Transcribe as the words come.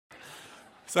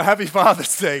So happy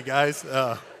Father's Day, guys.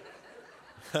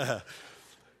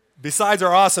 Besides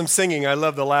our awesome singing, I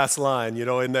love the last line,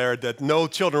 in there that no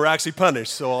children were actually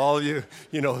punished. So all of you,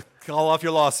 call off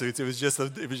your lawsuits. It was just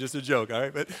a joke, all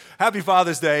right? But happy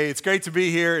Father's Day. It's great to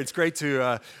be here. It's great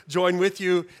to join with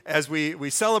you as we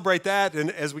celebrate that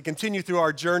and as we continue through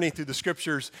our journey through the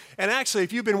Scriptures. And actually,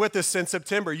 if you've been with us since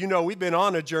September, we've been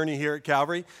on a journey here at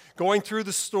Calvary, going through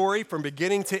the story from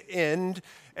beginning to end.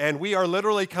 And we are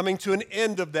literally coming to an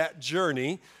end of that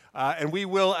journey. And we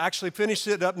will actually finish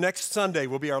it up next Sunday.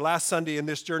 Will be our last Sunday in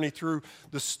this journey through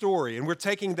the story. And we're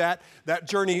taking that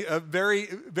journey very,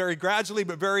 very gradually,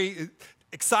 but very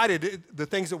excited, the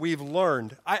things that we've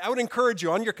learned. I would encourage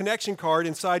you, on your connection card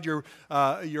inside your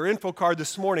info card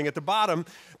this morning, at the bottom,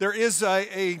 there is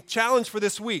a challenge for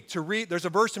this week to read. There's a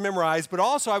verse to memorize, but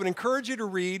also I would encourage you to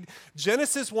read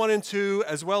Genesis 1 and 2,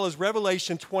 as well as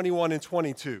Revelation 21 and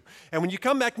 22. And when you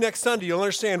come back next Sunday, you'll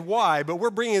understand why, but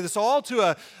we're bringing this all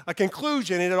to a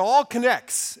conclusion, and it all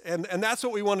connects. And that's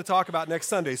what we want to talk about next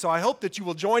Sunday. So I hope that you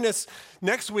will join us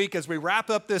next week as we wrap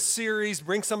up this series.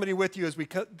 Bring somebody with you as we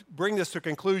bring this to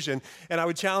conclusion, and I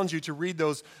would challenge you to read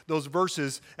those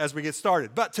verses as we get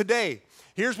started. But today,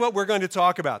 here's what we're going to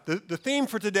talk about. The theme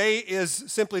for today is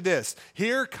simply this: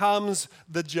 here comes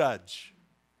the judge.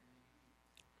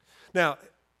 Now,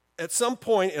 at some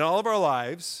point in all of our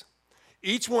lives,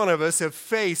 each one of us have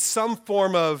faced some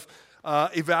form of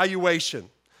evaluation,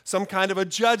 some kind of a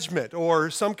judgment, or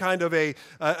some kind of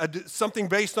something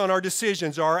based on our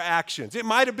decisions or our actions. It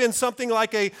might have been something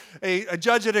like a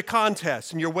judge at a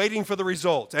contest, and you're waiting for the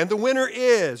results. And the winner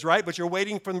is, right? But you're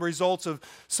waiting for the results of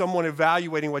someone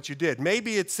evaluating what you did.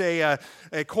 Maybe it's a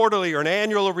quarterly or an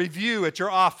annual review at your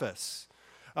office.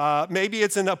 Maybe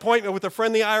it's an appointment with a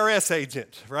friendly IRS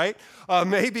agent, right?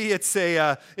 Maybe it's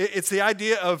the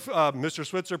idea of, Mr.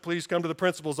 Switzer, please come to the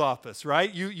principal's office,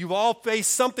 right? You've all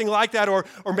faced something like that, or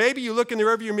maybe you look in the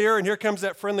rearview mirror and here comes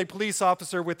that friendly police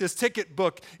officer with his ticket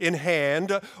book in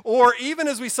hand, or even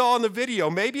as we saw in the video,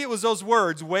 maybe it was those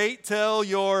words, wait till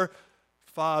your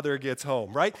father gets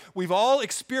home, right? We've all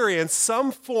experienced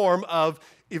some form of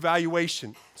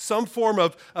evaluation, some form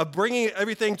of bringing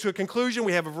everything to a conclusion.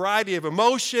 We have a variety of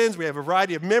emotions, we have a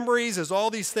variety of memories as all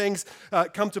these things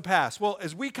come to pass. Well,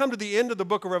 as we come to the end of the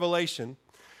book of Revelation,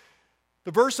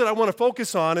 the verse that I want to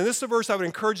focus on, and this is a verse I would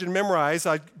encourage you to memorize.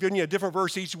 I've given you a different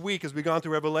verse each week as we've gone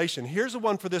through Revelation. Here's the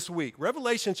one for this week.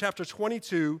 Revelation chapter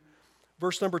 22,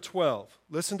 verse number 12.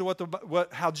 Listen to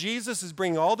how Jesus is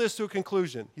bringing all this to a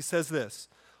conclusion. He says this: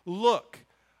 "Look,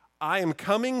 I am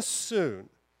coming soon.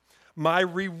 My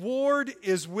reward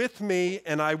is with me,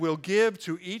 and I will give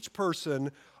to each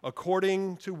person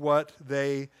according to what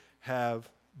they have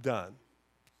done."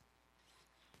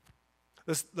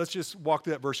 Let's just walk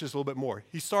through that verse just a little bit more.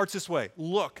 He starts this way: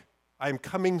 "Look, I am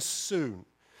coming soon."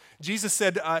 Jesus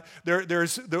said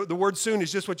the word soon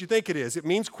is just what you think it is. It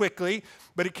means quickly,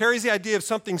 but it carries the idea of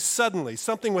something suddenly,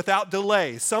 something without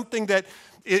delay, something that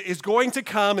is going to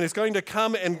come, and it's going to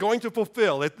come and going to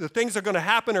fulfill. The things that are going to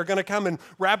happen are going to come in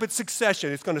rapid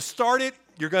succession. It's going to start it.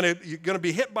 You're going to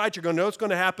be hit by it. You're going to know it's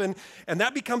going to happen. And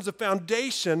that becomes the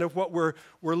foundation of what we're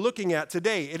looking at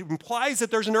today. It implies that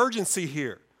there's an urgency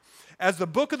here. As the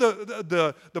book of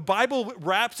the Bible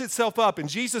wraps itself up and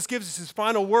Jesus gives us his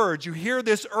final words, you hear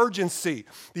this urgency,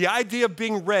 the idea of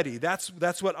being ready.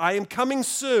 That's what I am coming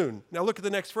soon. Now look at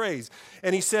the next phrase.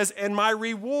 And he says, "And my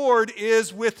reward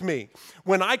is with me."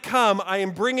 When I come, I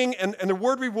am bringing, and the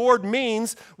word reward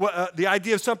means the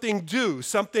idea of something due,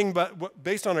 something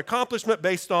based on accomplishment,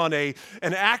 based on an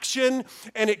action,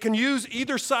 and it can use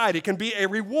either side. It can be a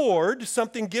reward,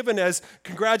 something given as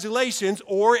congratulations,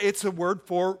 or it's a word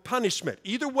for punishment.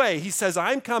 Either way, he says,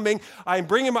 I'm coming, I'm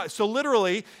bringing my... So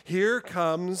literally, here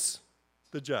comes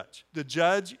the judge. The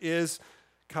judge is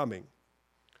coming.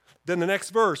 Then the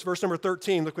next verse number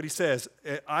 13, look what he says.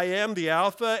 "I am the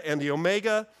Alpha and the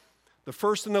Omega, the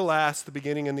first and the last, the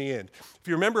beginning and the end." If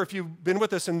you remember, if you've been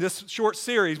with us in this short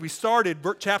series, we started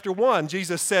chapter 1.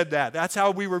 Jesus said that. That's how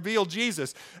we revealed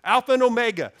Jesus. Alpha and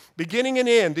Omega, beginning and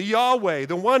end, the Yahweh,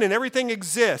 the one and everything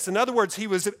exists. In other words, he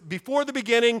was before the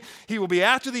beginning, he will be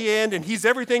after the end, and he's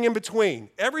everything in between.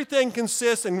 Everything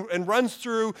consists and runs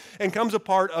through and comes a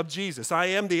part of Jesus. I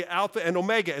am the Alpha and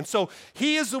Omega. And so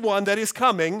he is the one that is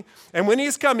coming, and when he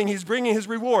is coming, he's bringing his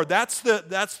reward. That's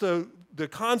the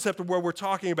concept of where we're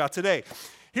talking about today.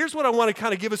 Here's what I want to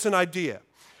kind of give us an idea.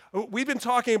 We've been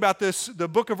talking about the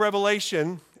book of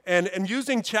Revelation, and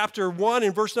using chapter 1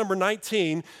 and verse number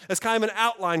 19 as kind of an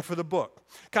outline for the book,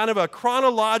 kind of a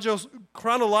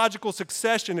chronological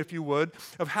succession, if you would,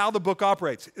 of how the book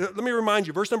operates. Let me remind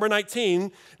you, verse number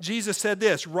 19, Jesus said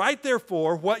this: "Write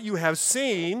therefore what you have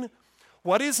seen,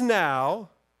 what is now,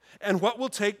 and what will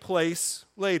take place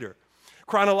later.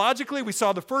 Chronologically, we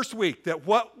saw the first week that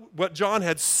what John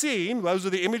had seen, those are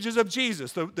the images of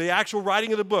Jesus, the actual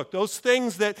writing of the book, those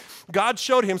things that God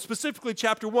showed him, specifically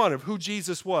chapter 1 of who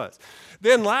Jesus was.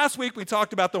 Then last week we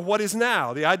talked about the what is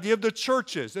now, the idea of the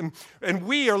churches, and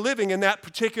we are living in that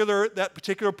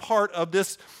particular part of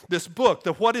this book,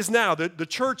 the what is now, the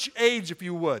church age, if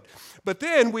you would. But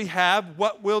then we have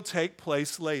what will take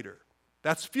place later.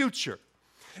 That's future.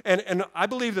 And I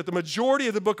believe that the majority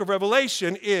of the book of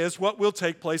Revelation is what will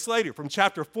take place later. From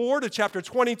chapter 4 to chapter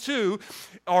 22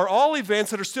 are all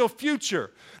events that are still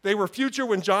future. They were future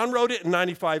when John wrote it in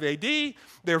 95 AD.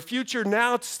 They're future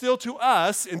now still to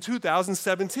us in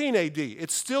 2017 AD.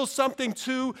 It's still something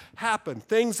to happen,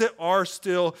 things that are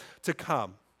still to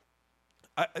come.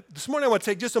 This morning I want to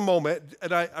take just a moment,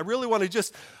 and I really want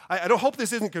to I don't hope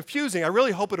this isn't confusing. I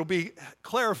really hope it'll be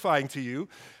clarifying to you,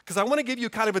 because I want to give you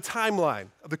kind of a timeline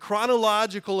of the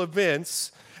chronological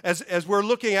events as we're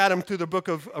looking at them through the book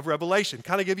of Revelation,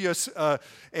 kind of give you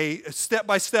a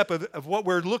step-by-step of what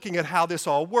we're looking at, how this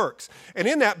all works. And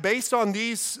in that, based on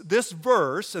this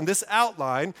verse and this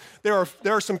outline, there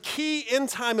are some key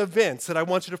end-time events that I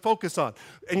want you to focus on.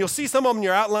 And you'll see some of them in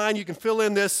your outline. You can fill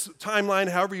in this timeline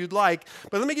however you'd like.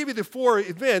 But let me give you the 4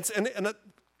 events, and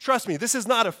trust me, this is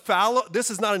not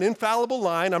an infallible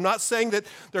line. I'm not saying that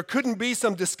there couldn't be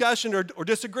some discussion or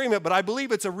disagreement, but I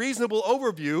believe it's a reasonable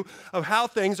overview of how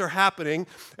things are happening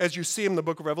as you see them in the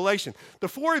book of Revelation. The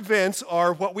 4 events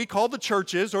are what we call the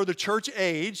churches, or the church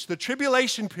age, the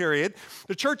tribulation period.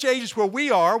 The church age is where we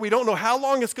are. We don't know how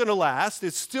long it's going to last.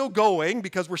 It's still going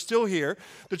because we're still here.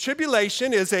 The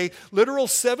tribulation is a literal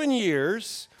 7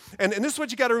 years. And this is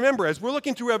what you got to remember. As we're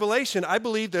looking through Revelation, I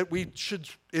believe that we should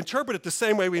interpret it the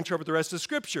same way we interpret the rest of the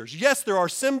scriptures. Yes, there are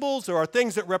symbols, there are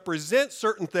things that represent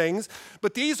certain things,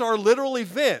 but these are literal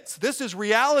events. This is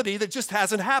reality that just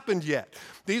hasn't happened yet.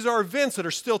 These are events that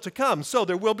are still to come. So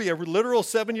there will be a literal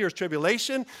 7 years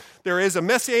tribulation. There is a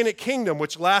messianic kingdom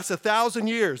which lasts 1,000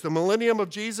 years, the millennium of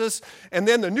Jesus, and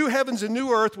then the new heavens and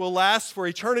new earth will last for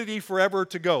eternity forever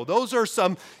to go. Those are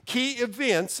some key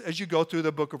events as you go through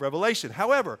the book of Revelation.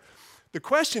 However, the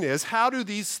question is, how do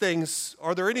these things,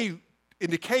 are there any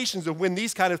indications of when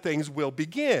these kind of things will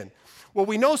begin? Well,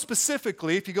 we know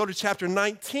specifically, if you go to chapter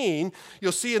 19,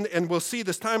 you'll see, and we'll see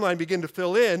this timeline begin to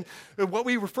fill in, what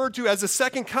we refer to as the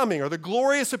second coming, or the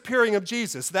glorious appearing of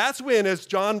Jesus. That's when, as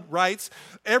John writes,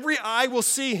 every eye will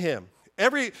see him.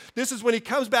 This is when he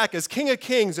comes back as King of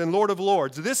Kings and Lord of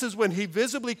Lords. This is when he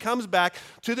visibly comes back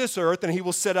to this earth and he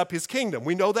will set up his kingdom.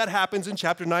 We know that happens in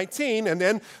chapter 19, and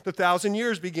then the 1,000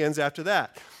 years begins after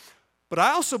that. But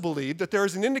I also believe that there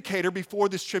is an indicator before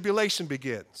this tribulation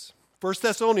begins. 1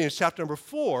 Thessalonians chapter number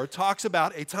 4 talks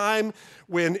about a time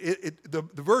when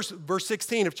verse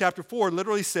 16 of chapter 4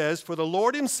 literally says, "For the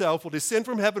Lord himself will descend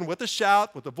from heaven with a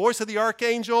shout, with the voice of the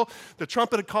archangel, the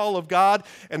trumpet call of God,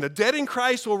 and the dead in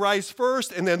Christ will rise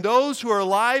first, and then those who are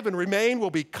alive and remain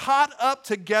will be caught up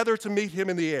together to meet him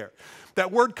in the air."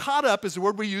 That word "caught up" is the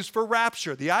word we use for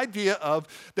rapture, the idea of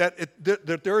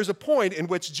that there is a point in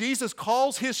which Jesus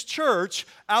calls his church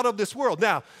out of this world.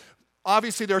 Now,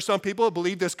 obviously, there are some people who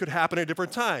believe this could happen at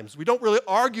different times. We don't really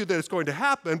argue that it's going to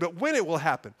happen, but when it will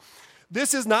happen.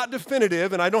 This is not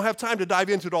definitive, and I don't have time to dive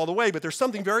into it all the way, but there's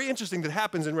something very interesting that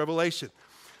happens in Revelation.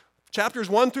 Chapters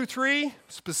 1 through 3,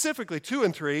 specifically 2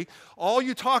 and 3, all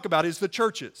you talk about is the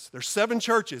churches. There's 7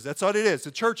 churches. That's what it is,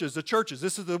 the churches, the churches.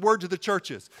 This is the word to the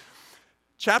churches.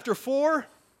 Chapter 4,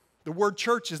 the word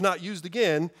church is not used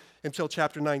again until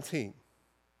chapter 19.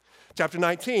 Chapter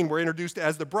 19, we're introduced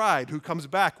as the bride who comes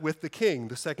back with the king,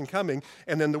 the second coming,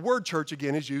 and then the word church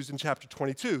again is used in chapter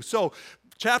 22. So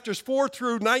chapters 4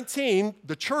 through 19,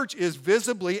 the church is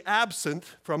visibly absent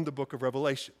from the book of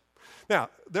Revelation. Now,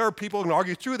 there are people who can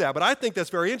argue through that, but I think that's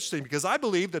very interesting because I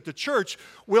believe that the church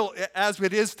will, as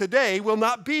it is today, will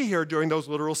not be here during those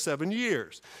literal 7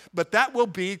 years. But that will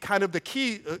be kind of the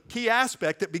key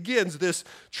aspect that begins this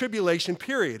tribulation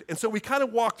period. And so we kind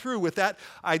of walk through with that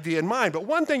idea in mind. But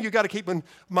one thing you've got to keep in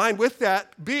mind with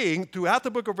that being, throughout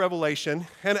the book of Revelation,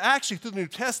 and actually through the New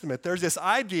Testament, there's this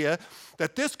idea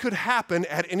that this could happen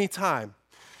at any time.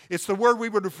 It's the word we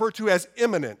would refer to as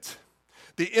imminent.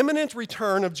 The imminent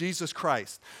return of Jesus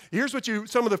Christ. Here's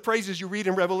some of the phrases you read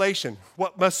in Revelation.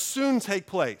 What must soon take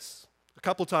place.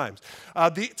 couple times.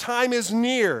 The time is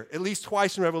near, at least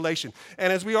twice in Revelation.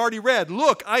 And as we already read,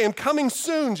 look, I am coming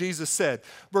soon, Jesus said.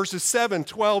 Verses 7,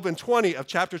 12, and 20 of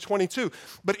chapter 22.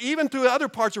 But even through other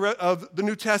parts of the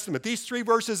New Testament, these 3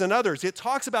 verses and others, it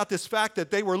talks about this fact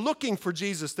that they were looking for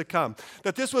Jesus to come,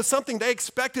 that this was something they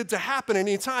expected to happen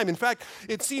any time. In fact,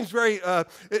 it seems that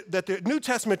the New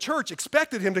Testament church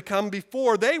expected him to come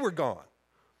before they were gone.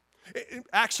 In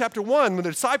Acts chapter 1, when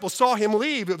the disciples saw him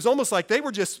leave, it was almost like they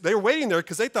were waiting there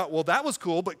because they thought, well, that was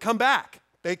cool, but come back.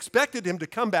 They expected him to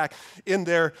come back in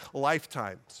their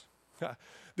lifetimes.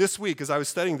 This week, as I was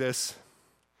studying this,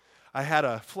 I had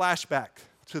a flashback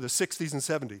to the 60s and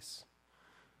 70s.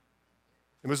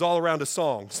 It was all around a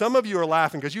song. Some of you are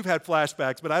laughing because you've had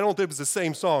flashbacks, but I don't think it was the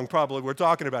same song probably we're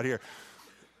talking about here.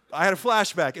 I had a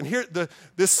flashback, and here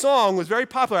this song was very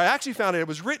popular. I actually found it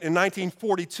was written in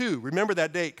 1942. Remember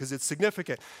that date because it's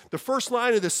significant. The first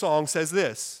line of this song says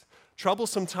this: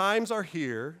 troublesome times are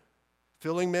here,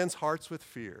 filling men's hearts with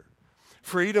fear.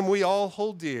 Freedom we all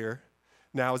hold dear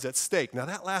now is at stake. Now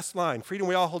that last line, freedom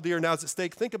we all hold dear now is at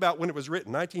stake, think about when it was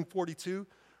written, 1942,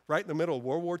 right in the middle of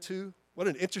World War II. What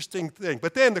an interesting thing.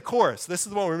 But then the chorus, this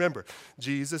is the one we remember.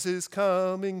 Jesus is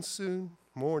coming soon,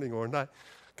 morning or night.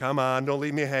 Come on, don't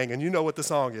leave me hanging. You know what the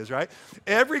song is, right?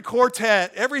 Every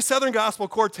quartet, every Southern Gospel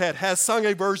quartet has sung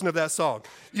a version of that song.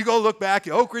 You go look back,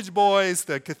 the Oak Ridge Boys,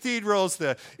 the Cathedrals,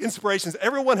 the Inspirations,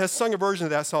 everyone has sung a version of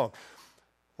that song.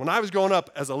 When I was growing up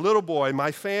as a little boy,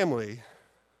 my family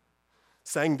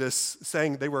sang,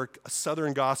 they were a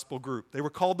Southern Gospel group. They were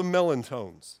called the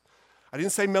Melontones. I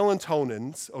didn't say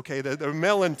melatonin's, okay? They're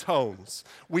Melontones.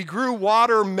 We grew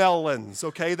watermelons,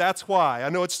 okay? That's why. I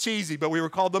know it's cheesy, but we were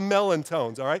called the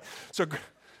Melontones, all right? So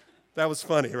that was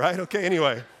funny, right? Okay,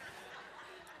 anyway.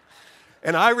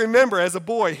 And I remember as a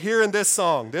boy hearing this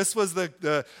song. This was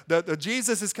the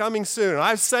Jesus is coming soon.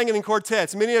 I sang it in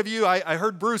quartets. Many of you, I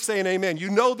heard Bruce saying amen. You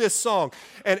know this song.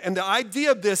 And the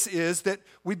idea of this is that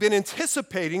we've been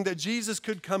anticipating that Jesus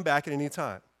could come back at any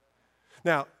time.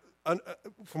 Now,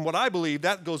 from what I believe,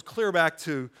 that goes clear back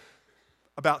to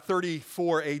about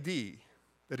 34 AD,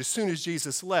 that as soon as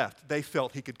Jesus left, they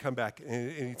felt he could come back at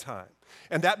any time.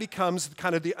 And that becomes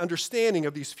kind of the understanding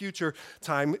of these future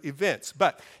time events.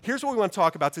 But here's what we want to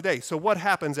talk about today. So what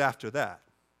happens after that?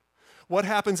 What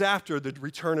happens after the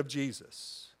return of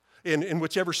Jesus? In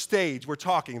whichever stage we're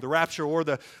talking, the rapture or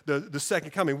the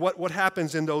second coming, what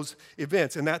happens in those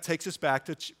events? And that takes us back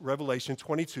to Revelation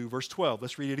 22, verse 12.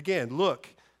 Let's read it again. Look,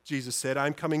 Jesus said,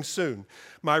 I'm coming soon.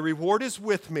 My reward is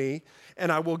with me,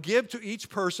 and I will give to each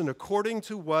person according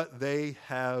to what they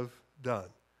have done.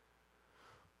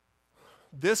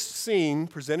 This scene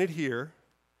presented here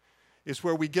is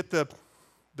where we get the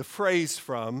phrase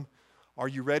from, are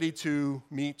you ready to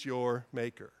meet your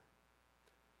Maker?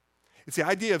 It's the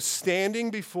idea of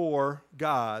standing before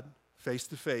God face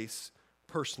to face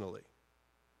personally.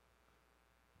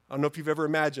 I don't know if you've ever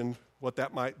imagined what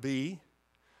that might be,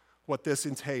 what this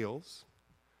entails.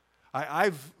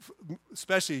 I've,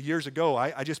 especially years ago,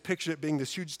 I just pictured it being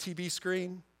this huge TV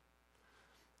screen.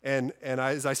 And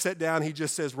as I sat down, he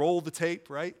just says, roll the tape,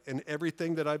 right? And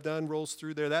everything that I've done rolls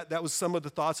through there. That was some of the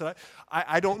thoughts. That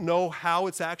I don't know how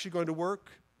it's actually going to work.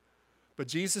 But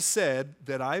Jesus said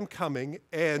that I'm coming,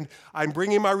 and I'm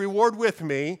bringing my reward with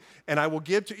me, and I will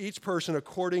give to each person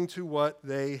according to what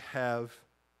they have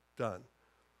done.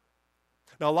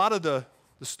 Now, a lot of the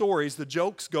stories, the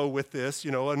jokes go with this,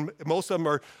 and most of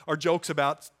them are jokes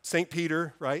about St.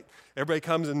 Peter, right? Everybody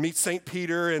comes and meets St.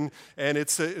 Peter, and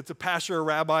it's a pastor, a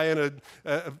rabbi, and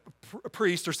a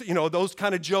priest, or those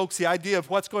kind of jokes, the idea of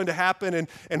what's going to happen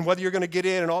and whether you're going to get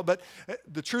in and all. But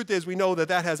the truth is, we know that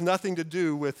has nothing to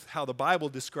do with how the Bible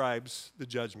describes the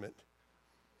judgment.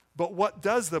 But what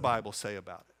does the Bible say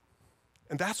about it?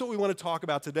 And that's what we want to talk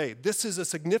about today. This is a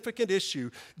significant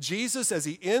issue. Jesus, as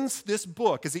he ends this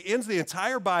book, as he ends the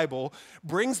entire Bible,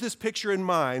 brings this picture in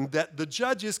mind that the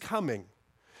judge is coming.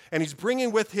 And he's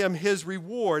bringing with him his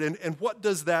reward. And what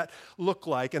does that look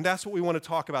like? And that's what we want to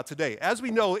talk about today. As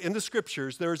we know in the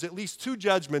scriptures, there's at least 2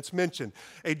 judgments mentioned.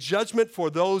 A judgment for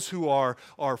those who are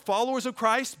followers of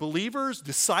Christ, believers,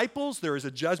 disciples. There is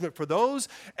a judgment for those.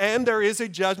 And there is a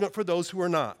judgment for those who are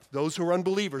not. Those who are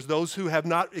unbelievers. Those who have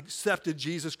not accepted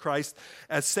Jesus Christ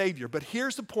as Savior. But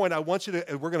here's the point I want you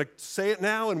to, we're going to say it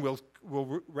now and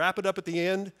we'll wrap it up at the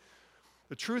end.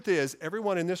 The truth is,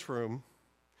 everyone in this room,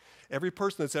 every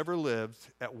person that's ever lived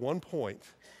at one point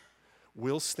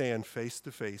will stand face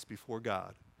to face before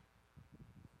God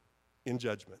in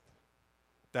judgment.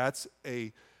 That's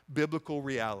a biblical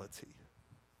reality.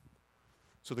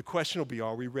 So the question will be,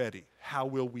 are we ready? How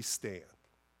will we stand?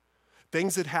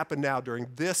 Things that happen now during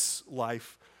this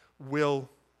life will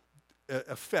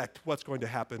affect what's going to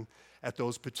happen at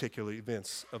those particular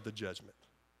events of the judgment.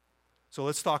 So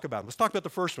let's talk about them. Let's talk about the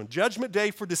first one, Judgment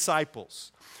Day for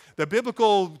disciples. The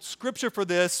biblical scripture for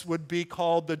this would be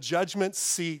called the judgment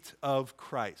seat of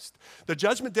Christ. The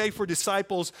judgment day for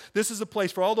disciples, this is a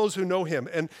place for all those who know him.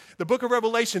 And the book of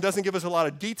Revelation doesn't give us a lot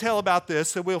of detail about this,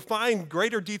 so we'll find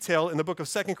greater detail in the book of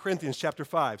 2 Corinthians chapter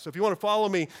 5. So if you want to follow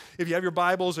me, if you have your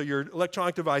Bibles or your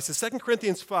electronic devices, 2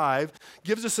 Corinthians 5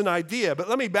 gives us an idea. But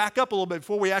let me back up a little bit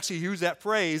before we actually use that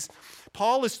phrase.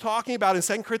 Paul is talking about in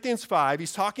 2 Corinthians 5,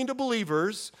 he's talking to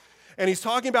believers, and he's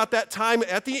talking about that time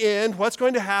at the end, what's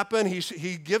going to happen.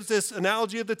 He gives this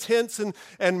analogy of the tents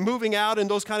and moving out and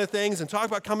those kind of things and talk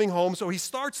about coming home. So he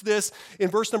starts this in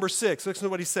verse number 6. Listen to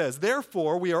what he says.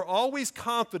 Therefore, we are always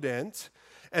confident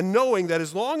and knowing that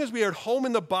as long as we are at home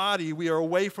in the body, we are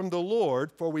away from the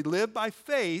Lord, for we live by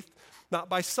faith, not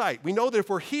by sight. We know that if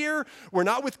we're here, we're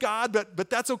not with God, but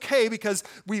that's okay because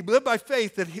we live by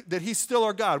faith that he's still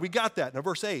our God. We got that. Now,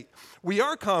 verse 8. We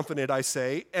are confident, I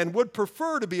say, and would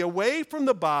prefer to be away from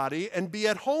the body and be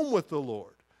at home with the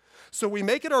Lord. So we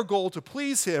make it our goal to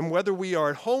please him, whether we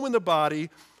are at home in the body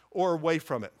or away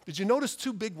from it. Did you notice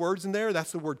two big words in there?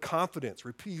 That's the word confidence,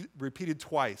 repeated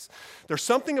twice. There's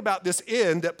something about this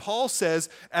end that Paul says,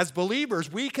 as believers,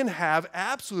 we can have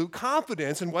absolute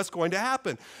confidence in what's going to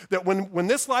happen. That when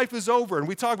this life is over and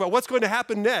we talk about what's going to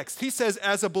happen next, he says,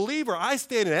 as a believer, I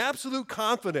stand in absolute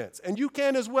confidence, and you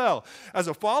can as well. As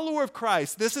a follower of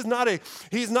Christ,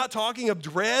 he's not talking of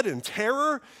dread and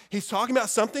terror. He's talking about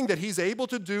something that he's able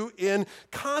to do in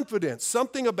confidence,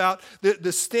 something about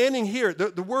the standing here.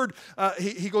 The word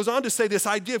he goes on to say this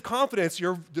idea of confidence,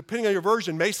 depending on your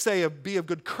version, may say be of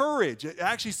good courage. It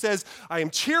actually says, I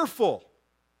am cheerful.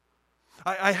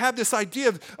 I have this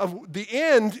idea of the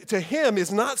end to him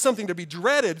is not something to be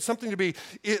dreaded, something to be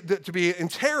in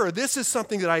terror. This is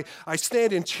something that I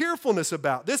stand in cheerfulness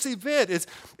about. This event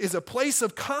is a place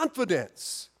of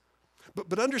confidence.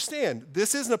 But understand,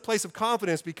 this isn't a place of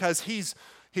confidence because he's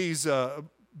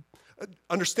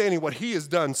understanding what he has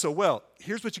done so well.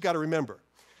 Here's what you got to remember.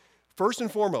 First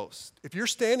and foremost, if you're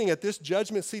standing at this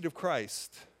judgment seat of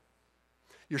Christ,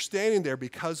 you're standing there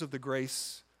because of the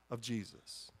grace of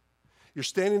Jesus. You're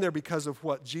standing there because of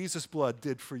what Jesus' blood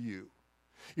did for you.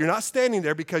 You're not standing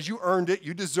there because you earned it,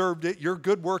 you deserved it, your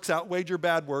good works outweighed your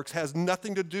bad works, has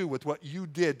nothing to do with what you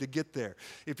did to get there.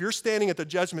 If you're standing at the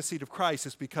judgment seat of Christ,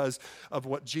 it's because of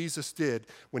what Jesus did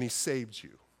when he saved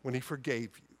you, when he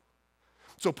forgave you.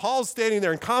 So Paul's standing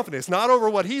there in confidence, not over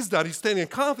what he's done. He's standing in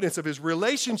confidence of his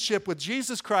relationship with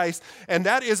Jesus Christ, and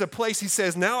that is a place he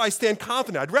says, now I stand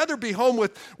confident. I'd rather be home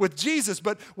with Jesus,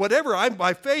 but whatever, I'm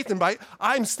by faith and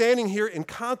I'm standing here in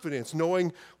confidence,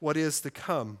 knowing what is to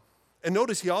come. And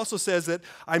notice he also says that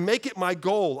I make it my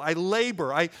goal. I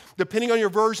labor. Depending on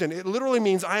your version, it literally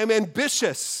means I am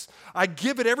ambitious. I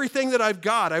give it everything that I've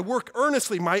got. I work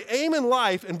earnestly. My aim in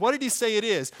life, and what did he say it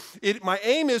is? My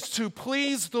aim is to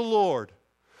please the Lord.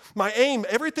 My aim,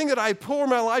 everything that I pour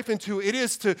my life into, it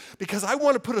is because I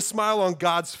want to put a smile on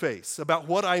God's face about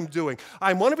what I'm doing.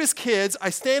 I'm one of his kids. I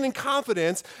stand in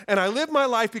confidence, and I live my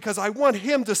life because I want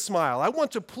him to smile. I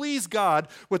want to please God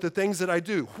with the things that I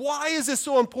do. Why is this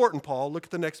so important, Paul? Look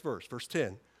at the next verse, verse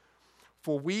 10.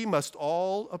 For we must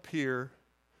all appear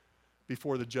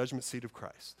before the judgment seat of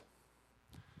Christ.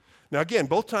 Now again,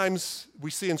 both times we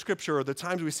see in Scripture, or the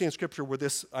times we see in Scripture where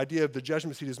this idea of the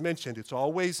judgment seat is mentioned, it's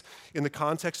always in the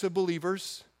context of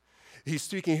believers. He's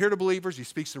speaking here to believers. He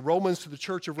speaks to Romans, to the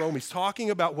church of Rome. He's talking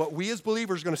about what we as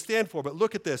believers are going to stand for. But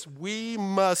look at this. We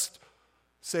must,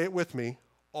 say it with me,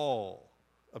 all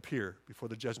appear before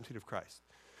the judgment seat of Christ.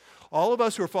 All of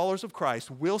us who are followers of Christ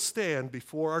will stand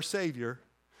before our Savior.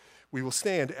 We will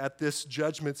stand at this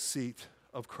judgment seat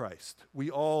of Christ. We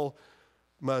all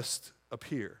must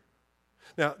appear.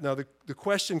 Now the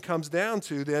question comes down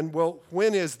to then, well,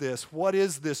 when is this? What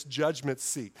is this judgment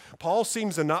seat? Paul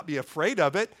seems to not be afraid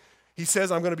of it. He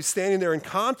says, I'm going to be standing there in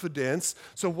confidence.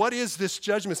 So what is this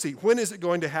judgment seat? When is it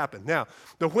going to happen? Now,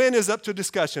 the when is up to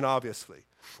discussion, obviously.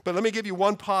 But let me give you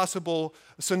one possible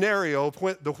scenario of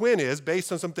when the when is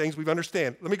based on some things we've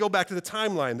understand. Let me go back to the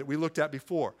timeline that we looked at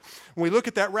before. When we look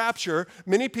at that rapture,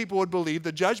 many people would believe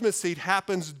the judgment seat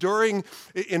happens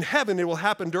in heaven. It will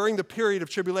happen during the period of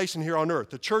tribulation here on earth.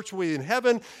 The church will be in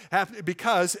heaven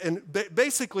because, and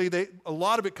basically a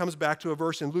lot of it comes back to a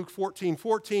verse in Luke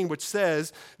 14:14, which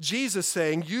says, Jesus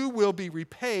saying, you will be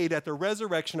repaid at the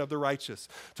resurrection of the righteous,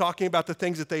 talking about the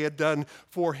things that they had done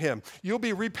for him. You'll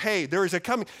be repaid. There is a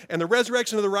coming. And the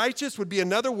resurrection of the righteous would be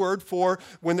another word for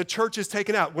when the church is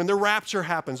taken out, when the rapture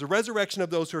happens, the resurrection of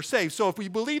those who are saved. So if we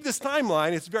believe this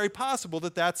timeline, it's very possible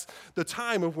that that's the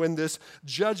time of when this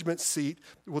judgment seat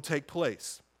will take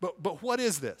place. But what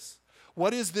is this?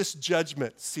 What is this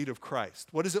judgment seat of Christ?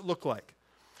 What does it look like?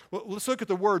 Well, let's look at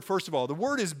the word first of all. The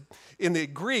word is, in the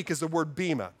Greek, is the word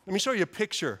bema. Let me show you a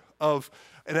picture of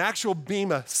an actual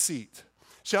bema seat.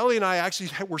 Shelley and I actually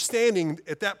were standing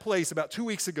at that place about 2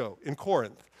 weeks ago in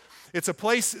Corinth. It's a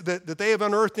place that they have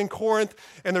unearthed in Corinth,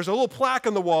 and there's a little plaque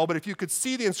on the wall, but if you could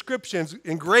see the inscriptions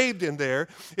engraved in there,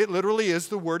 it literally is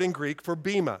the word in Greek for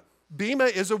bema. Bema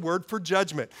is a word for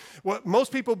judgment. What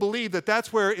most people believe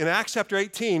that's where in Acts chapter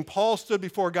 18, Paul stood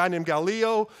before a guy named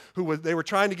Gallio, they were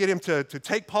trying to get him to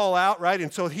take Paul out, right?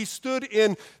 And so he stood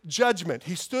in judgment.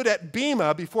 He stood at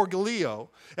Bema before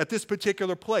Gallio at this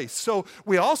particular place. So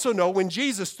we also know when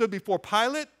Jesus stood before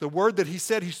Pilate, the word that he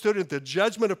said he stood at the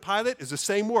judgment of Pilate is the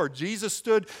same word. Jesus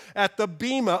stood at the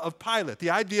Bema of Pilate.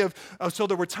 The idea of so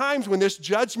there were times when this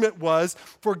judgment was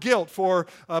for guilt, for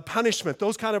punishment,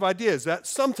 those kind of ideas. That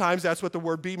sometimes that's what the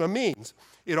word bema means.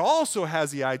 It also has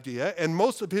the idea, and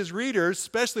most of his readers,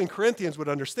 especially in Corinthians, would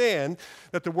understand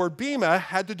that the word bema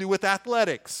had to do with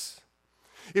athletics.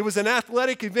 It was an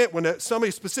athletic event when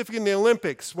somebody, specifically in the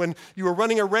Olympics, when you were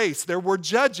running a race, there were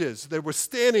judges that were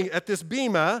standing at this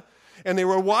bema, and they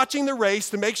were watching the race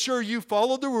to make sure you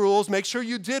followed the rules, make sure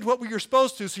you did what you were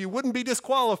supposed to so you wouldn't be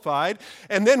disqualified.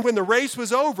 And then when the race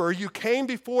was over, you came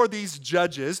before these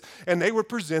judges, and they would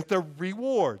present the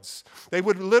rewards. They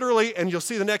would literally, and you'll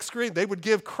see the next screen, they would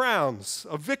give crowns,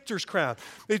 a victor's crown.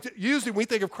 Usually when we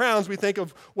think of crowns, we think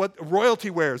of what royalty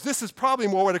wears. This is probably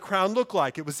more what a crown looked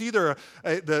like. It was either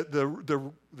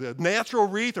the natural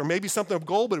wreath or maybe something of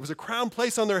gold, but it was a crown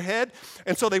placed on their head.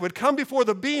 And so they would come before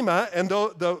the bema, and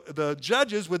the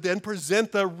judges would then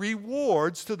present the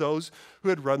rewards to those who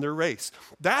had run their race.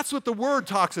 That's what the word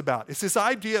talks about. It's this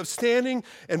idea of standing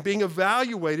and being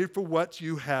evaluated for what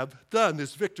you have done,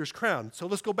 this victor's crown. So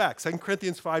let's go back, 2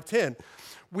 Corinthians 5:10.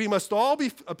 We must all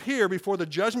appear before the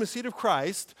judgment seat of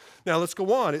Christ. Now let's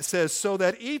go on. It says, so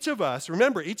that each of us,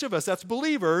 remember, each of us, that's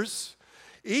believers,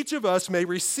 each of us may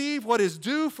receive what is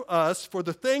due for us for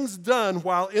the things done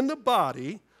while in the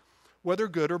body, whether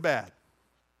good or bad.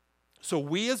 So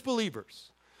we as believers,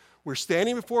 we're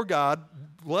standing before God,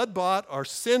 blood bought, our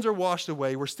sins are washed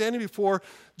away. We're standing before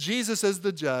Jesus as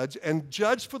the judge and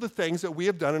judged for the things that we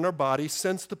have done in our body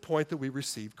since the point that we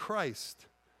received Christ.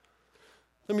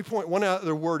 Let me point one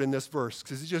other word in this verse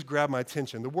because it just grabbed my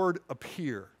attention. The word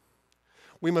appear.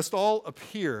 We must all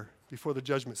appear before the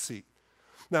judgment seat.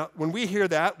 Now, when we hear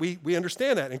that, we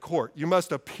understand that in court. You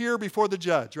must appear before the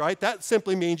judge, right? That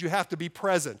simply means you have to be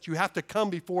present. You have to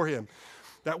come before him.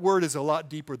 That word is a lot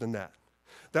deeper than that.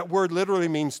 That word literally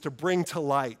means to bring to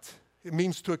light. It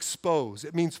means to expose.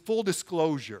 It means full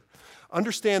disclosure.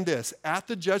 Understand this. At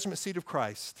the judgment seat of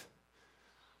Christ,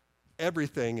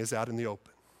 everything is out in the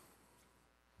open.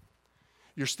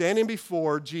 You're standing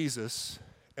before Jesus,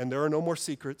 and there are no more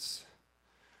secrets.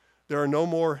 There are no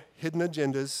more hidden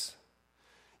agendas.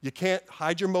 You can't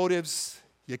hide your motives.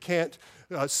 You can't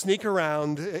sneak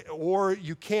around, or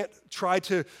you can't try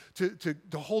to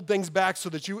hold things back so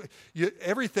that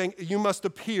everything, you must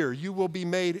appear. You will be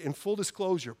made in full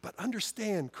disclosure. But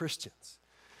understand, Christians,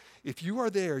 if you are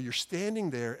there, you're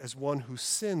standing there as one whose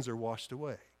sins are washed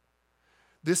away.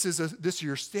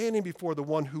 You're standing before the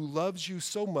one who loves you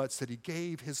so much that he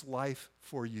gave his life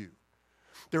for you.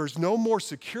 There is no more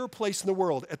secure place in the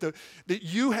world that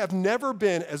you have never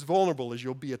been as vulnerable as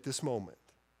you'll be at this moment.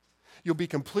 You'll be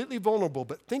completely vulnerable,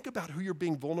 but think about who you're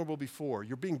being vulnerable before.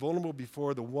 You're being vulnerable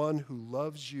before the one who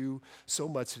loves you so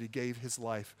much that he gave his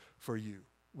life for you.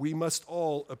 We must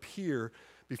all appear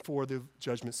before the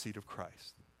judgment seat of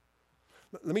Christ.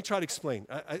 Let me try to explain.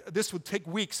 This would take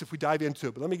weeks if we dive into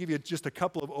it, but let me give you just a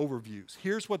couple of overviews.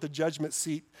 Here's what the judgment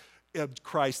seat of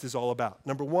Christ is all about.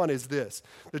 Number one is this.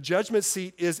 The judgment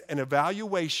seat is an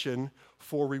evaluation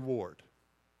for reward.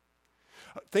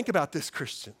 Think about this,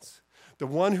 Christians. The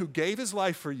one who gave his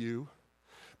life for you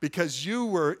because you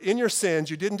were in your sins,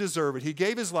 you didn't deserve it. He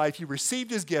gave his life, you received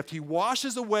his gift, he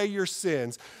washes away your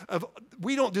sins.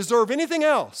 We don't deserve anything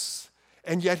else.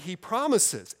 And yet he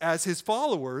promises as his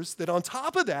followers that on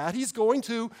top of that, he's going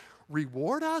to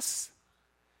reward us.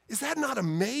 Is that not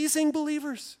amazing,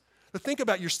 believers? But think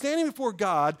about it. You're standing before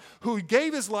God who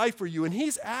gave his life for you, and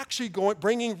he's actually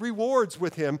bringing rewards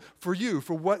with him for you,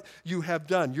 for what you have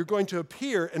done. You're going to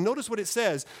appear, and notice what it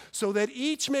says, so that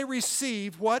each may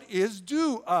receive what is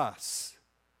due us.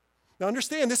 Now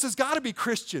understand, this has got to be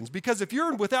Christians, because if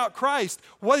you're without Christ,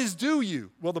 what is due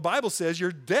you? Well, the Bible says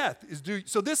your death is due.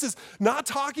 So this is not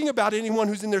talking about anyone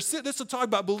who's in their sin. This is talking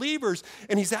about believers,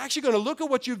 and he's actually going to look at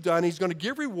what you've done. He's going to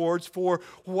give rewards for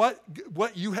what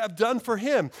you have done for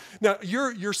him. Now,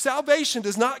 your salvation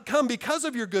does not come because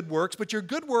of your good works, but your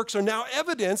good works are now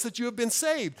evidence that you have been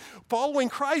saved. Following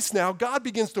Christ now, God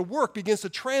begins to work, begins to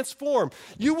transform.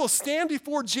 You will stand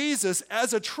before Jesus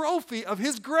as a trophy of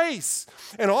his grace,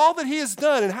 and all that he has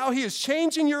done and how he is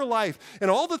changing your life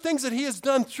and all the things that he has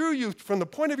done through you from the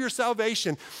point of your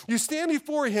salvation. You stand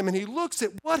before him and he looks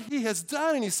at what he has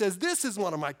done and he says, this is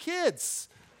one of my kids.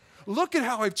 Look at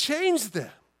how I've changed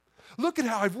them. Look at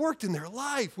how I've worked in their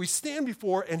life. We stand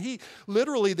before, and he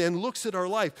literally then looks at our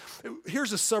life.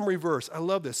 Here's a summary verse. I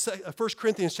love this. 1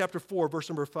 Corinthians chapter 4, verse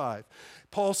number 5.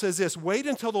 Paul says this, wait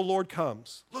until the Lord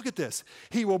comes. Look at this.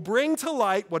 He will bring to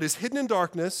light what is hidden in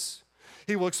darkness.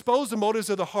 He will expose the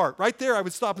motives of the heart. Right there, I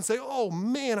would stop and say, oh,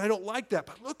 man, I don't like that.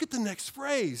 But look at the next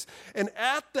phrase. And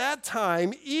at that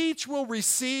time, each will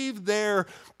receive their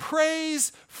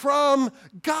praise from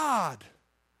God.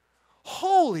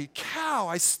 Holy cow.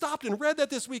 I stopped and read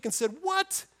that this week and said,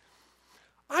 what?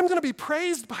 I'm going to be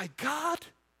praised by God?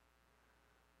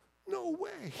 No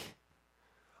way.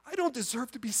 I don't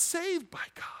deserve to be saved by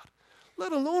God,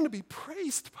 let alone to be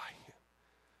praised by him.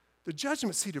 The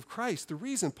judgment seat of Christ, the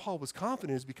reason Paul was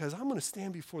confident is because I'm going to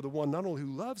stand before the one not only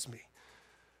who loves me,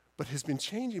 but has been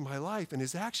changing my life and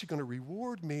is actually going to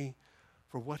reward me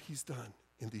for what he's done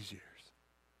in these years.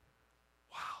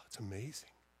 Wow, it's amazing.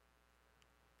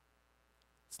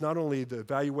 It's not only the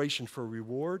evaluation for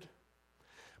reward,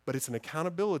 but it's an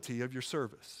accountability of your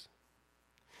service.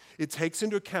 It takes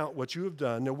into account what you have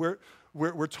done. Now,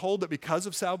 we're told that because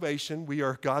of salvation, we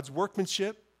are God's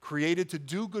workmanship, created to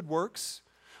do good works.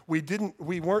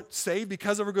 We weren't saved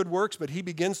because of our good works, but he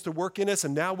begins to work in us,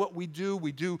 and now what we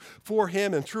do for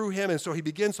him and through him, and so he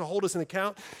begins to hold us in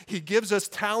account. He gives us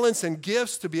talents and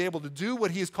gifts to be able to do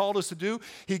what he has called us to do.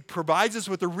 He provides us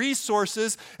with the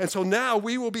resources, and so now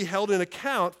we will be held in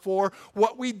account for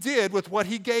what we did with what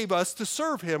he gave us to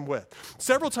serve him with.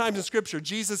 Several times in Scripture,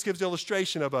 Jesus gives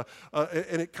illustration of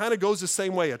and it kind of goes the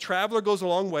same way. A traveler goes a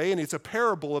long way, and it's a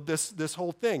parable of this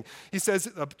whole thing. He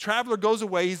says a traveler goes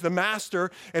away, he's the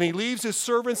master, and he leaves his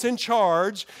servants in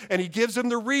charge, and he gives them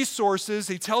the resources.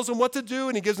 He tells them what to do,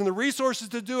 and he gives them the resources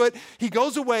to do it. He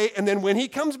goes away, and then when he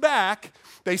comes back,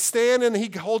 they stand and he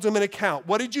holds them in account.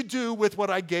 What did you do with what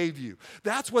I gave you?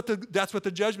 That's what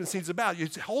the judgment seat is about. You're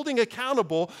holding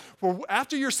accountable for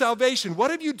after your salvation. What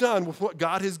have you done with what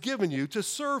God has given you to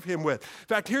serve him with? In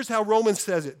fact, here's how Romans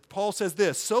says it. Paul says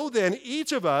this, so then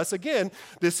each of us, again,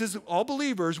 this is all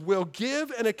believers, will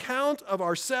give an account of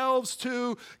ourselves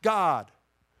to God.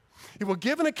 He will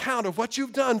give an account of what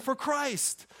you've done for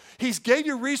Christ. He's gave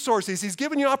you resources. He's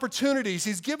given you opportunities.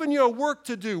 He's given you a work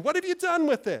to do. What have you done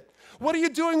with it? What are you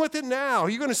doing with it now?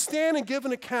 You're going to stand and give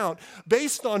an account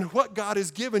based on what God has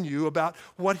given you about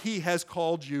what he has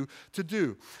called you to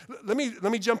do. Let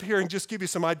me jump here and just give you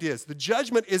some ideas. The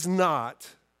judgment is not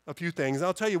a few things.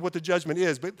 I'll tell you what the judgment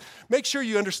is, but make sure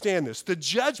you understand this. The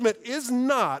judgment is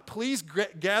not, please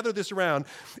gather this around,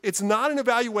 it's not an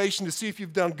evaluation to see if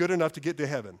you've done good enough to get to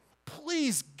heaven.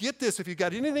 Please get this if you've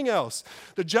got anything else.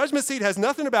 The judgment seat has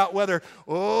nothing about whether,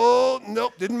 oh,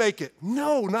 nope, didn't make it.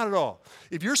 No, not at all.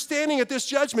 If you're standing at this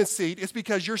judgment seat, it's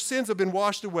because your sins have been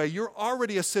washed away. You're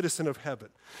already a citizen of heaven.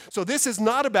 So this is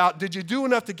not about, did you do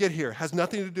enough to get here? It has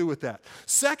nothing to do with that.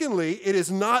 Secondly, it is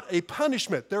not a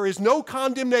punishment. There is no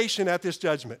condemnation at this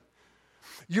judgment.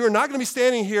 You're not going to be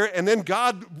standing here and then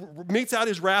God metes out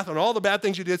his wrath on all the bad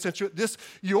things you did.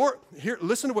 Here,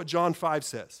 listen to what John 5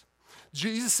 says.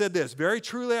 Jesus said this, very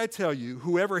truly I tell you,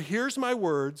 whoever hears my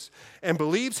words and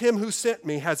believes him who sent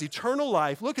me has eternal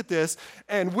life, look at this,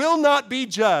 and will not be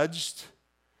judged,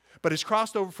 but is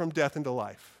crossed over from death into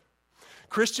life.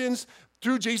 Christians,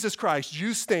 through Jesus Christ,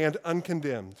 you stand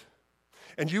uncondemned.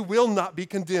 And you will not be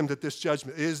condemned at this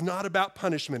judgment. It is not about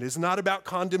punishment. It is not about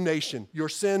condemnation. Your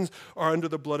sins are under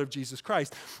the blood of Jesus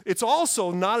Christ. It's also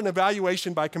not an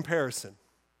evaluation by comparison.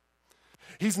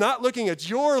 He's not looking at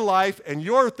your life and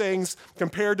your things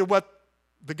compared to what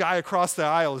the guy across the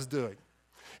aisle is doing.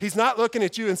 He's not looking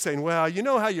at you and saying, well, you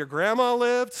know how your grandma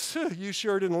lived? You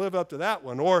sure didn't live up to that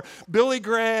one. Or Billy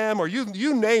Graham, or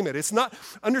you name it.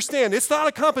 Understand, it's not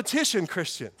a competition,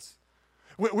 Christians.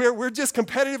 We're just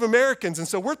competitive Americans, and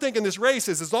so we're thinking this race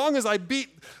is as long as I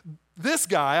beat this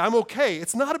guy, I'm okay.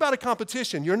 It's not about a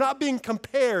competition. You're not being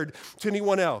compared to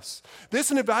anyone else. This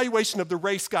is an evaluation of the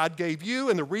race God gave you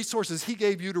and the resources he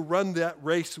gave you to run that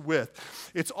race with.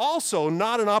 It's also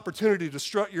not an opportunity to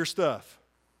strut your stuff.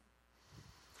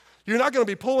 You're not going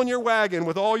to be pulling your wagon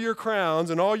with all your crowns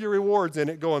and all your rewards in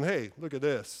it going, hey, look at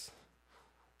this.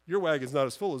 Your wagon's not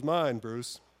as full as mine,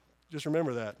 Bruce. Just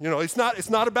remember that. It's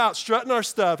not about strutting our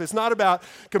stuff. It's not about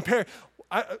comparing.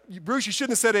 Bruce, you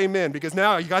shouldn't have said amen because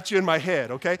now you got you in my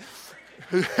head, okay?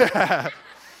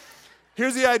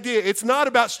 Here's the idea. It's not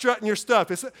about strutting your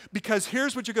stuff. It's because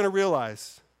here's what you're going to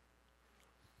realize.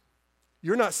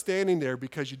 You're not standing there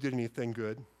because you did anything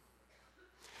good.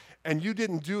 And you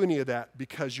didn't do any of that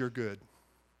because you're good.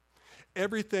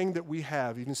 Everything that we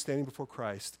have, even standing before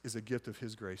Christ, is a gift of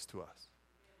his grace to us.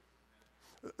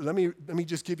 Let me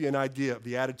just give you an idea of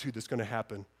the attitude that's going to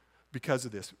happen because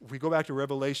of this. If we go back to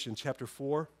Revelation chapter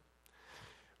 4,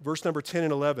 verse number 10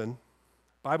 and 11, the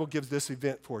Bible gives this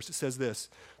event for us. It says this,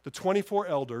 the 24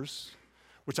 elders,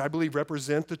 which I believe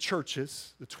represent the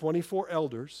churches, the 24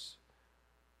 elders,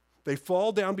 they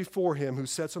fall down before him who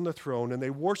sits on the throne, and they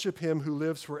worship him who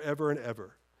lives forever and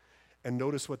ever. And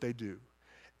notice what they do.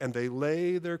 And they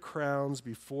lay their crowns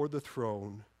before the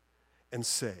throne and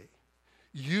say,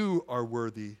 you are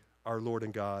worthy, our Lord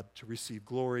and God, to receive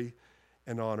glory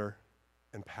and honor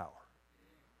and power.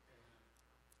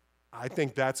 I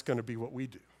think that's going to be what we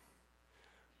do.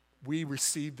 We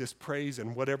receive this praise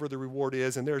and whatever the reward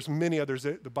is, and there's many others.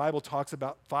 The Bible talks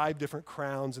about 5 different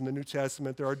crowns in the New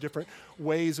Testament. There are different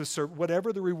ways of serving,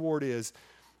 whatever the reward is.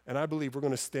 And I believe we're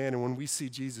going to stand, and when we see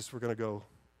Jesus, we're going to go,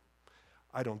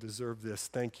 I don't deserve this.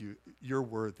 Thank you. You're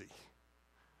worthy.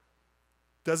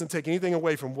 Doesn't take anything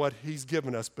away from what he's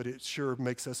given us, but it sure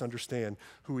makes us understand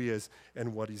who he is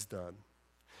and what he's done.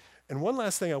 And one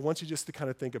last thing I want you just to kind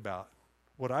of think about.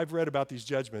 What I've read about these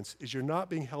judgments is you're not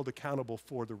being held accountable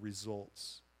for the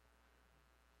results.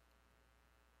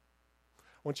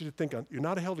 I want you to think, you're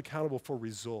not held accountable for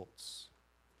results.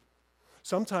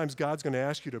 Sometimes God's going to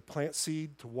ask you to plant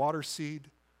seed, to water seed,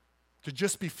 to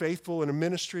just be faithful in a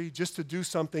ministry, just to do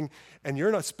something, and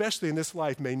you're not, especially in this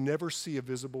life, may never see a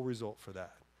visible result for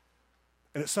that.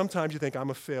 And sometimes you think, I'm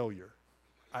a failure.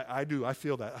 I do. I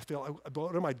feel that. I feel,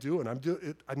 what am I doing?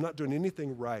 I'm not doing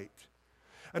anything right.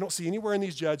 I don't see anywhere in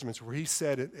these judgments where he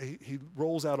said it, he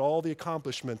rolls out all the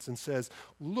accomplishments and says,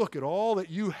 look at all that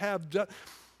you have done.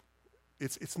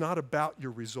 It's not about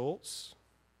your results.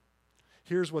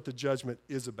 Here's what the judgment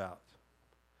is about.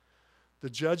 The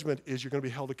judgment is you're going to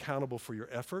be held accountable for your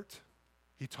effort.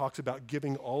 He talks about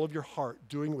giving all of your heart,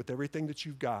 doing with everything that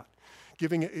you've got.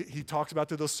 He talks about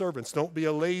to those servants, don't be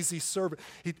a lazy servant.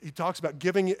 He talks about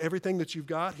giving everything that you've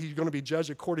got. He's going to be judged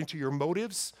according to your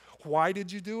motives. Why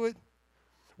did you do it?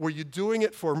 Were you doing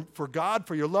it for God,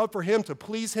 for your love for him, to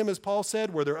please him, as Paul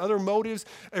said? Were there other motives?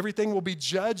 Everything will be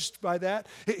judged by that.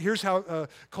 Here's how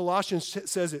Colossians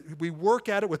says it. We work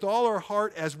at it with all our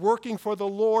heart as working for the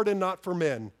Lord and not for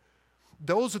men.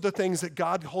 Those are the things that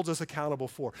God holds us accountable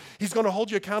for. He's going to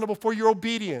hold you accountable for your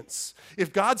obedience.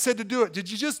 If God said to do it, did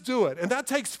you just do it? And that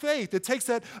takes faith. It takes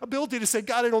that ability to say,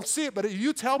 God, I don't see it, but if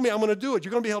you tell me I'm going to do it,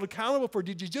 you're going to be held accountable for,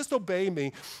 did you just obey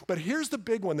me? But here's the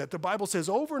big one that the Bible says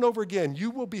over and over again, you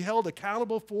will be held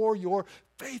accountable for your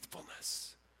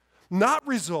faithfulness, not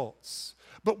results.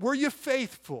 But were you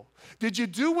faithful? Did you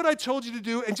do what I told you to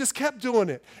do and just kept doing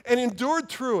it and endured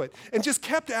through it and just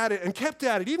kept at it and kept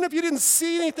at it? Even if you didn't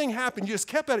see anything happen, you just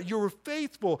kept at it. You were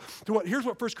faithful to what, here's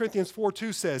what 1 Corinthians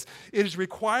 4:2 says. It is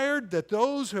required that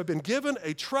those who have been given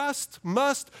a trust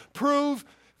must prove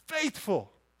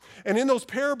faithful. And in those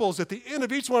parables, at the end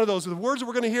of each one of those, the words that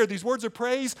we're going to hear, these words of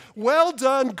praise, well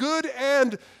done, good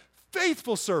and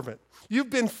faithful servant. You've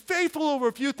been faithful over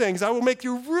a few things. I will make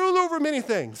you rule over many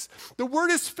things. The word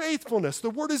is faithfulness. The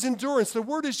word is endurance. The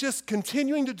word is just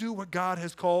continuing to do what God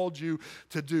has called you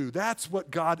to do. That's what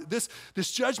God, this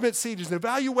judgment seat is an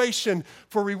evaluation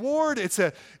for reward. It's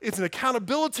an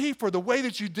accountability for the way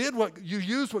that you did what you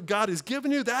used, what God has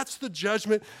given you. That's the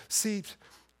judgment seat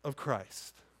of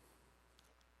Christ.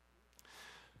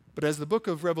 But as the book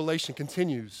of Revelation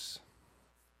continues,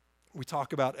 we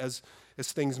talk about as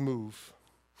things move.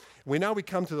 We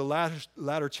come to the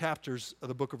latter chapters of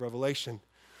the book of Revelation.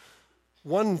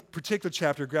 One particular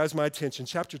chapter grabs my attention,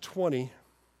 chapter 20.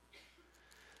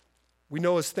 We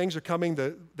know as things are coming,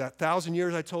 that 1,000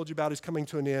 years I told you about is coming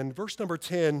to an end. Verse number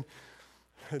 10,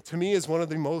 to me, is one of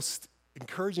the most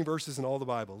encouraging verses in all the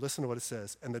Bible. Listen to what it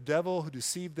says. And the devil who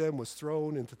deceived them was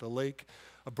thrown into the lake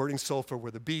of burning sulfur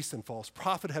where the beast and false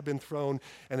prophet had been thrown,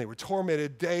 and they were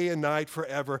tormented day and night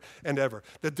forever and ever.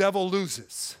 The devil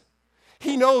loses.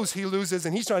 He knows he loses,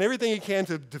 and he's trying everything he can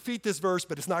to defeat this verse,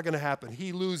 but it's not going to happen.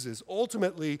 He loses.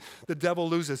 Ultimately, the devil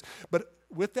loses. But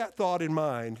with that thought in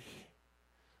mind,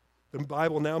 the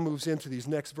Bible now moves into these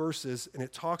next verses, and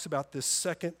it talks about this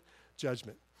second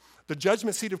judgment. The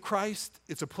judgment seat of Christ,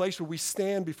 it's a place where we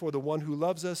stand before the one who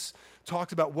loves us,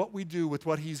 talks about what we do with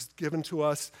what he's given to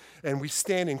us, and we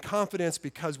stand in confidence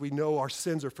because we know our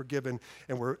sins are forgiven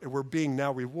and we're being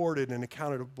now rewarded and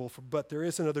accountable for. But there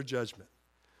is another judgment,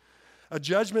 a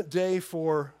judgment day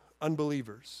for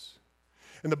unbelievers.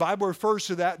 And the Bible refers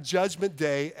to that judgment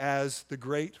day as the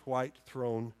great white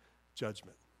throne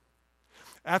judgment.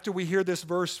 After we hear this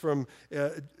verse from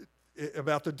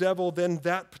about the devil, then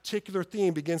that particular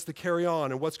theme begins to carry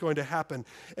on and what's going to happen.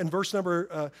 And verse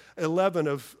number 11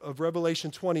 of Revelation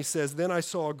 20 says, "Then I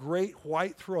saw a great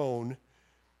white throne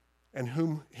and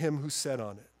him who sat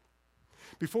on it."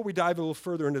 Before we dive a little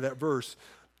further into that verse,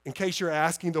 in case you're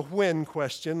asking the when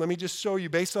question, let me just show you,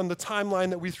 based on the timeline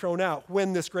that we've thrown out,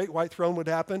 when this great white throne would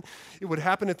happen. It would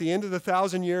happen at the end of the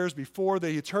 1,000 years, before the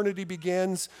eternity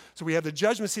begins. So we have the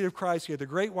judgment seat of Christ, we have the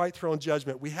great white throne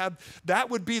judgment. That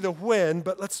would be the when,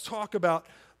 but let's talk about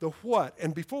the what.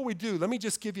 And before we do, let me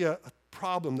just give you a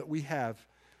problem that we have.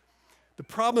 The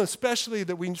problem especially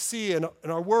that we see in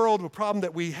our world, the problem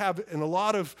that we have in a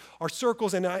lot of our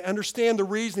circles, and I understand the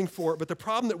reasoning for it, but the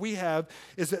problem that we have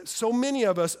is that so many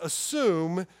of us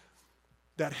assume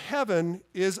that heaven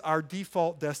is our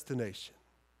default destination.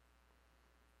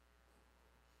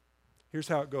 Here's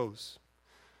how it goes.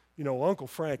 You know, Uncle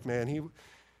Frank, man,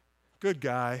 good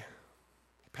guy.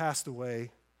 He passed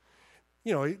away.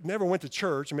 You know, he never went to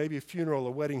church, maybe a funeral,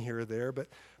 a wedding here or there, but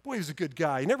boy, he was a good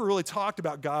guy. He never really talked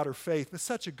about God or faith, but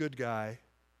such a good guy.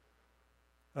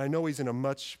 And I know he's in a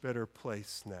much better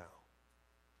place now.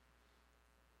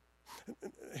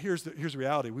 Here's the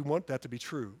reality. We want that to be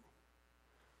true.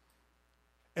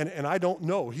 And I don't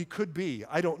know. He could be.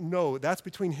 I don't know. That's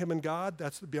between him and God.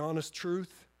 That's the honest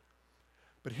truth.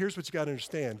 But here's what you got to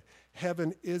understand.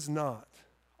 Heaven is not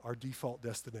our default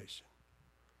destination.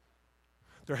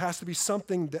 There has to be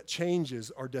something that changes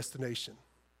our destination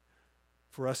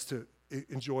for us to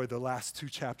enjoy the last 2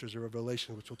 chapters of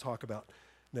Revelation, which we'll talk about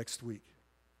next week.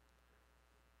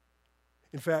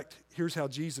 In fact, here's how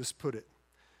Jesus put it.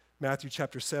 Matthew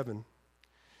chapter 7.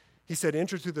 He said,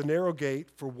 "Enter through the narrow gate,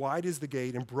 for wide is the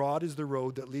gate and broad is the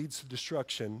road that leads to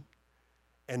destruction,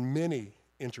 and many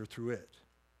enter through it.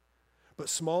 But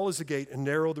small is the gate and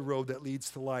narrow the road that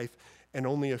leads to life, and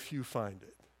only a few find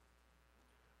it."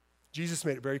 Jesus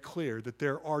made it very clear that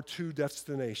there are 2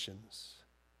 destinations.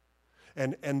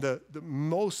 And the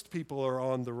most people are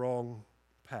on the wrong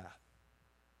path.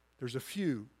 There's a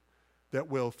few that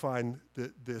will find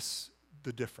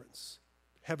the difference.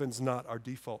 Heaven's not our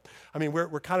default. I mean,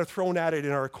 we're kind of thrown at it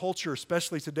in our culture,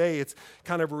 especially today. It's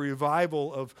kind of a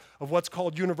revival of what's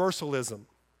called universalism,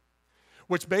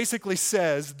 which basically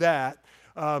says that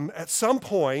at some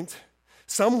point,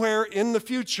 somewhere in the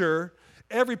future,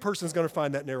 every person's going to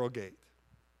find that narrow gate.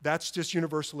 That's just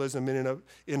universalism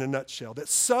in a nutshell. That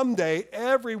someday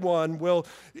everyone will,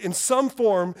 in some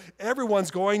form,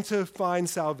 everyone's going to find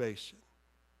salvation.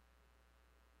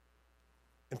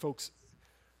 And folks,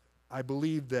 I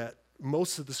believe that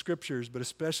most of the scriptures, but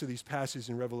especially these passages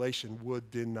in Revelation,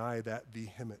 would deny that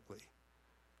vehemently.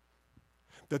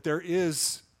 That there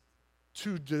is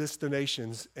 2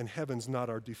 destinations and heaven's not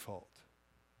our default.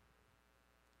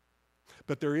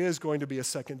 But there is going to be a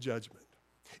second judgment.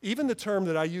 Even the term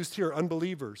that I used here,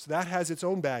 unbelievers, that has its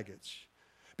own baggage.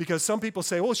 Because some people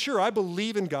say, well, sure, I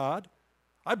believe in God.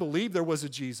 I believe there was a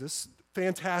Jesus.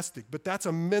 Fantastic. But that's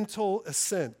a mental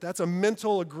assent. That's a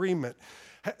mental agreement.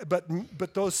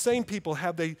 But those same people,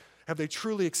 have they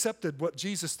truly accepted what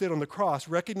Jesus did on the cross,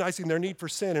 recognizing their need for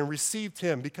sin and received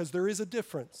him? Because there is a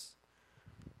difference.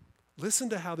 Listen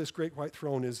to how this great white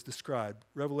throne is described.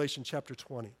 Revelation chapter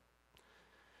 20.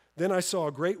 "Then I saw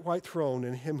a great white throne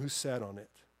and him who sat on it,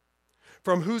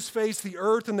 from whose face the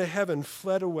earth and the heaven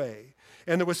fled away,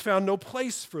 and there was found no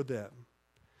place for them."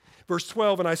 Verse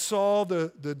 12, "And I saw the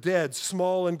dead,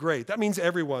 small and great." That means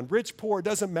everyone, rich, poor, it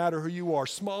doesn't matter who you are,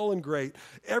 small and great.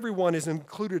 Everyone is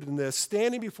included in this.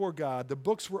 Standing before God, the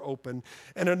books were open,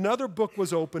 and another book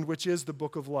was opened, which is the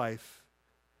book of life.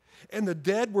 And the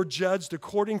dead were judged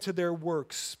according to their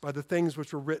works by the things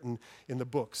which were written in the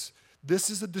books.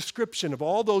 This is a description of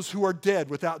all those who are dead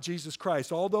without Jesus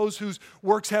Christ, all those whose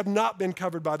works have not been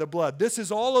covered by the blood. This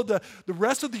is all of the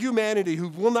rest of the humanity who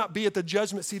will not be at the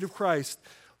judgment seat of Christ.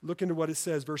 Look into what it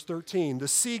says, verse 13. "The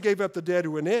sea gave up the dead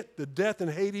who were in it. The death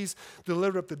and Hades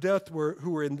delivered up the death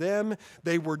who were in them.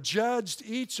 They were judged,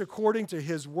 each according to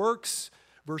his works."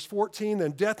 Verse 14,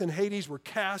 "Then death and Hades were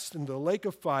cast into the lake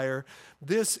of fire.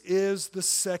 This is the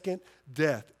second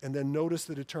death." And then notice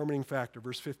the determining factor,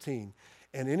 verse 15.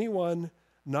 "And anyone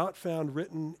not found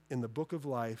written in the book of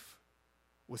life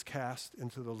was cast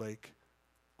into the lake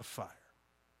of fire."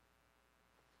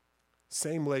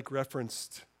 Same lake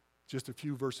referenced just a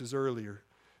few verses earlier.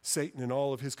 Satan and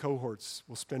all of his cohorts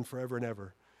will spend forever and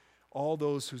ever. All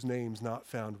those whose names not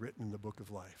found written in the book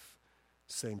of life,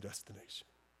 same destination.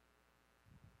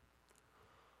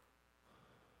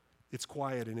 It's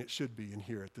quiet, and it should be in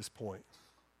here at this point.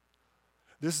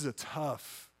 This is a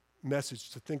tough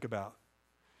message to think about.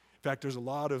 In fact, there's a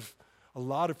lot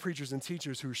of preachers and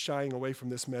teachers who are shying away from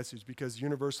this message because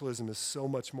universalism is so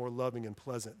much more loving and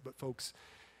pleasant. But folks,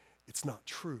 it's not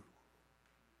true.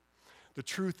 The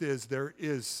truth is there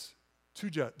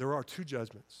are two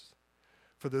judgments.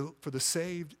 For the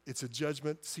saved, it's a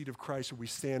judgment seat of Christ where we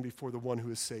stand before the one who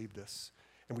has saved us.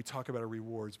 And we talk about our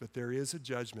rewards. But there is a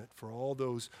judgment for all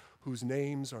those whose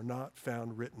names are not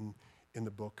found written in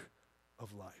the book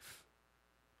of life.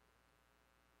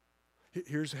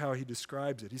 Here's how he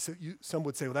describes it. He said, some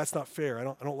would say, well, that's not fair. I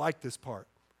don't like this part.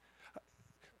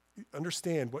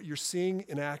 Understand, what you're seeing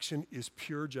in action is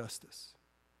pure justice.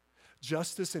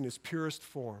 Justice in its purest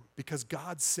form, because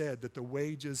God said that the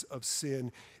wages of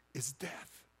sin is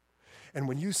death. And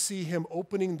when you see him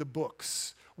opening the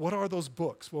books, what are those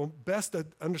books? Well, best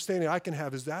understanding I can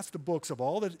have is that's the books of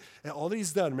all that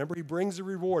he's done. Remember, he brings the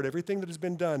reward, everything that has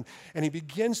been done, and he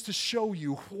begins to show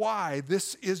you why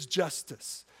this is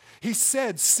justice. He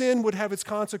said sin would have its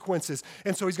consequences.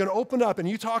 And so he's going to open up, and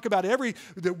you talk about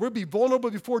that we'll be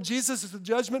vulnerable before Jesus at the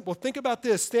judgment. Well, think about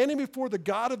this. Standing before the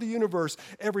God of the universe,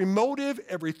 every motive,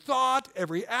 every thought,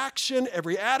 every action,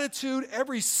 every attitude,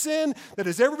 every sin that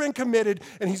has ever been committed,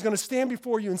 and he's going to stand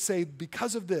before you and say,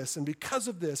 because of this, and because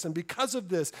of this, and because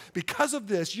of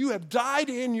this, you have died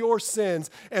in your sins,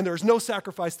 and there's no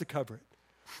sacrifice to cover it.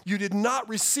 You did not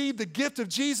receive the gift of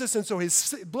Jesus, and so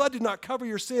his blood did not cover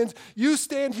your sins. You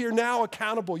stand here now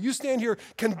accountable. You stand here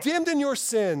condemned in your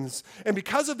sins, and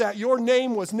because of that, your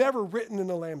name was never written in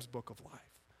the Lamb's book of life.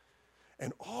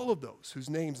 And all of those whose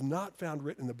names not found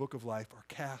written in the book of life are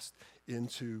cast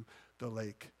into the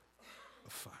lake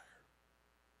of fire.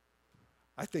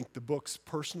 I think the books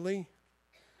personally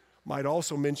might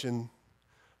also mention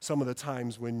some of the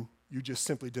times when you just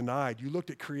simply denied. You looked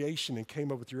at creation and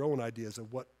came up with your own ideas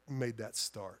of what made that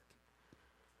start.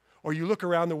 Or you look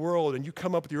around the world and you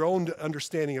come up with your own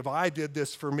understanding of, I did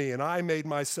this for me and I made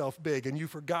myself big, and you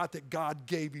forgot that God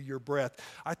gave you your breath.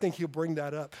 I think he'll bring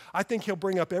that up. I think he'll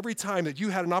bring up every time that you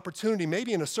had an opportunity,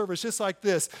 maybe in a service just like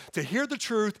this, to hear the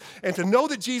truth and to know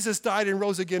that Jesus died and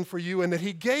rose again for you and that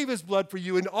he gave his blood for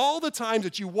you, and all the times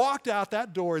that you walked out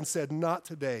that door and said, not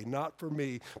today, not for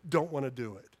me, don't want to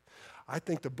do it. I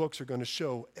think the books are going to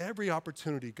show every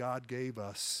opportunity God gave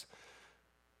us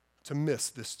to miss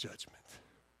this judgment.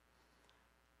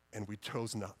 And we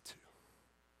chose not to.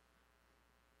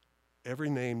 Every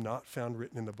name not found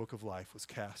written in the book of life was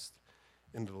cast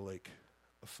into the lake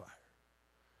of fire.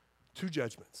 Two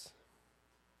judgments.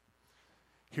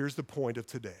 Here's the point of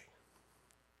today.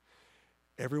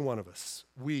 Every one of us,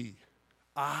 please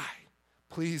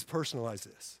personalize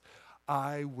this.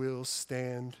 I will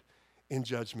stand in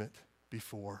judgment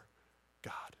before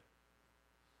God.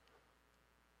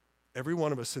 Every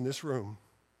one of us in this room,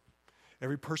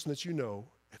 every person that you know,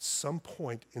 at some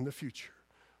point in the future,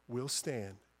 will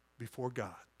stand before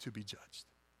God to be judged.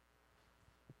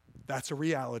 That's a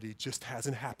reality, just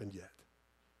hasn't happened yet.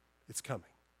 It's coming.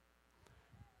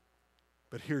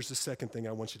 But here's the second thing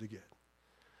I want you to get.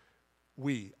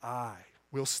 I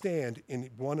will stand in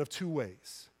one of two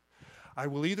ways. I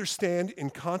will either stand in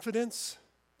confidence,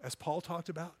 as Paul talked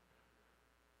about,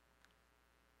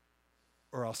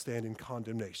 or I'll stand in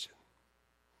condemnation.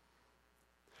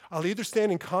 I'll either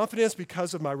stand in confidence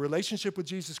because of my relationship with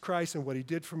Jesus Christ and what he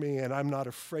did for me, and I'm not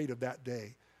afraid of that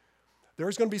day.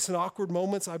 There's going to be some awkward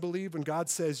moments, I believe, when God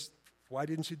says, why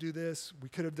didn't you do this? We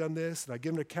could have done this, and I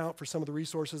give an account for some of the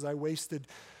resources I wasted.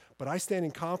 But I stand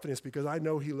in confidence because I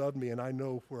know he loved me and I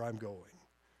know where I'm going.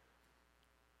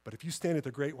 But if you stand at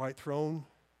the great white throne,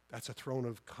 that's a throne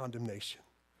of condemnation.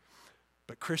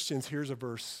 But Christians, here's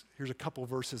a couple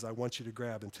verses I want you to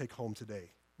grab and take home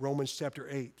today. Romans chapter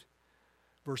 8,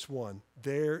 verse 1.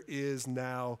 There is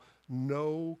now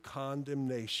no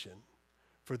condemnation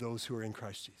for those who are in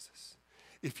Christ Jesus.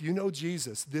 If you know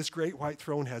Jesus, this great white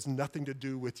throne has nothing to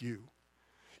do with you.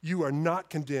 You are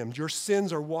not condemned. Your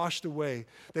sins are washed away.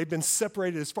 They've been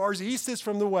separated as far as the east is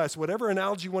from the west. Whatever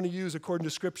analogy you want to use according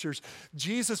to scriptures,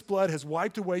 Jesus' blood has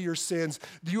wiped away your sins.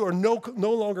 You are no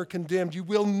longer condemned. You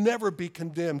will never be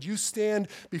condemned. You stand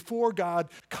before God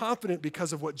confident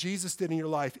because of what Jesus did in your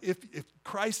life. If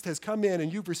Christ has come in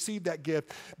and you've received that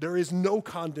gift, there is no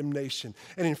condemnation.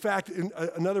 And in fact, in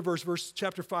another verse,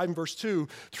 chapter 5 and verse 2,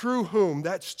 through whom,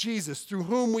 that's Jesus, through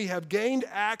whom we have gained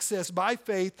access by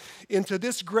faith into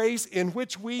this grace in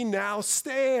which we now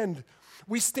stand.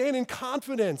 We stand in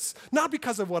confidence, not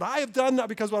because of what I have done, not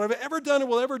because of what I've ever done or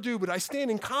will ever do, but I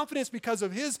stand in confidence because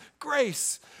of his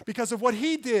grace, because of what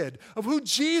he did, of who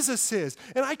Jesus is.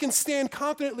 And I can stand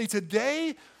confidently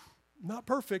today, not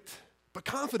perfect, but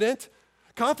confident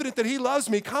that he loves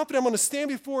me, confident I'm going to stand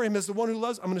before him as the one who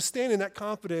loves. I'm going to stand in that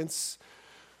confidence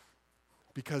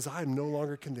because I am no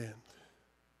longer condemned.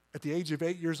 At the age of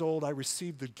 8 years old, I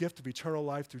received the gift of eternal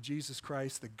life through Jesus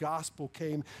Christ. The gospel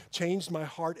came, changed my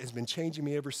heart, has been changing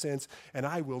me ever since, and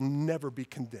I will never be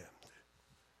condemned.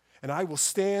 And I will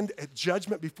stand at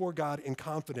judgment before God in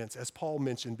confidence, as Paul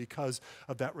mentioned, because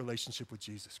of that relationship with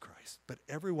Jesus Christ. But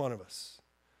every one of us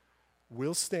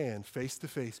will stand face to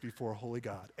face before a holy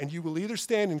God. And you will either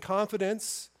stand in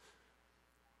confidence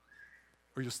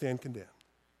or you'll stand condemned.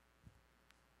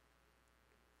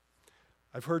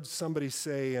 I've heard somebody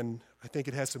say, and I think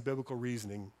it has some biblical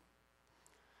reasoning,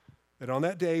 that on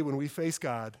that day when we face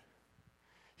God,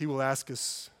 he will ask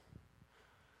us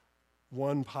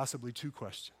one, possibly two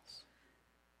questions.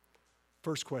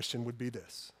 First question would be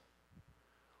this: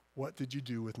 what did you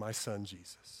do with my son,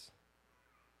 Jesus?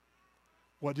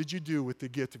 What did you do with the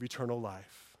gift of eternal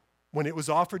life? When it was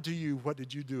offered to you, what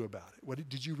did you do about it?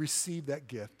 Did you receive that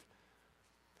gift?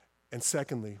 And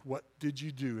secondly, what did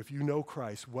you do? If you know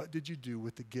Christ, what did you do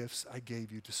with the gifts I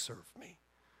gave you to serve me?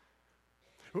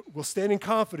 We'll stand in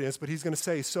confidence, but he's going to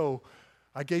say, so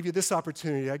I gave you this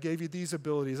opportunity. I gave you these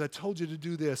abilities. I told you to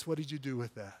do this. What did you do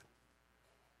with that?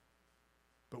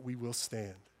 But we will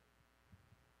stand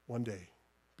one day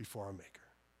before our Maker.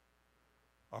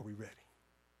 Are we ready?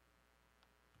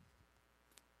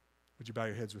 Would you bow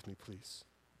your heads with me, please?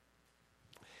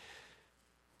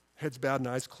 Heads bowed and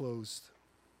eyes closed.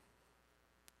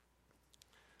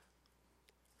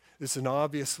 This is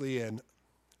obviously an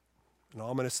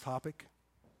ominous topic.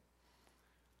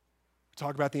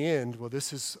 Talk about the end. Well,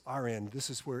 this is our end.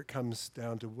 This is where it comes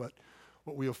down to what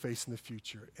we'll face in the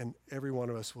future. And every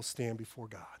one of us will stand before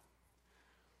God.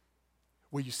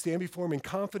 Will you stand before him in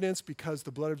confidence because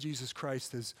the blood of Jesus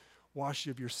Christ has washed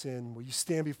you of your sin? Will you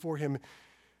stand before him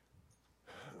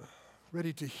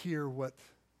ready to hear what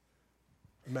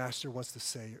the Master wants to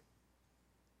say?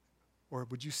 Or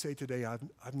would you say today,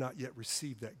 I've not yet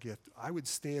received that gift? I would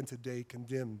stand today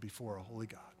condemned before a holy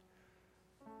God.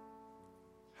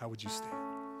 How would you stand?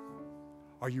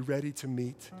 Are you ready to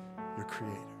meet your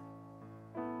Creator?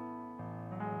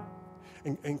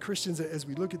 And Christians, as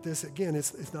we look at this, again,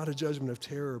 it's not a judgment of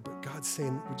terror, but God's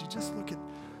saying, would you just look at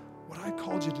what I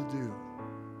called you to do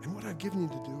and what I've given you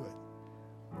to do it?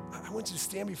 I want you to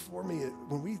stand before me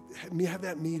when we have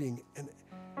that meeting and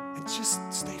just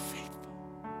stay faithful.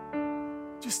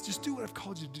 Just do what I've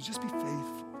called you to do. Just be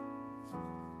faithful.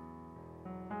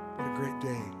 What a great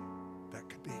day that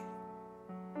could be.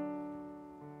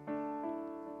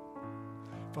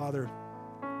 Father,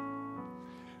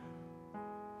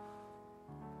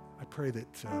 I pray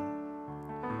that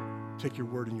take your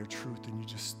word and your truth and you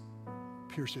just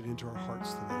pierce it into our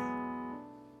hearts today.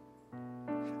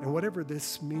 And whatever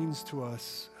this means to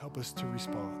us, help us to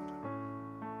respond.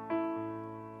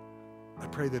 I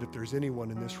pray that if there's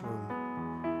anyone in this room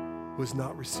who has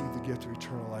not received the gift of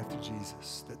eternal life through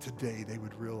Jesus, that today they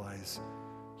would realize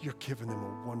you're giving them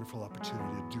a wonderful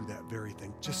opportunity to do that very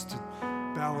thing, just to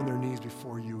bow on their knees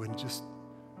before you and just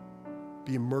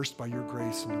be immersed by your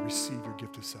grace and to receive your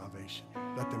gift of salvation.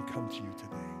 Let them come to you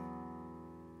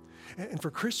today. And for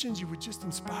Christians, you would just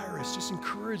inspire us, just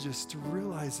encourage us to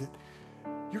realize that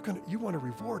you want to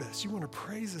reward us, you want to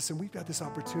praise us, and we've got this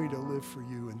opportunity to live for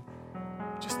you and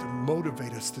just to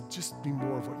motivate us to just be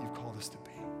more of what you've called us to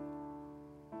be.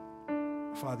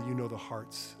 Father, you know the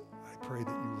hearts. I pray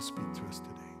that you will speak to us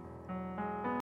today.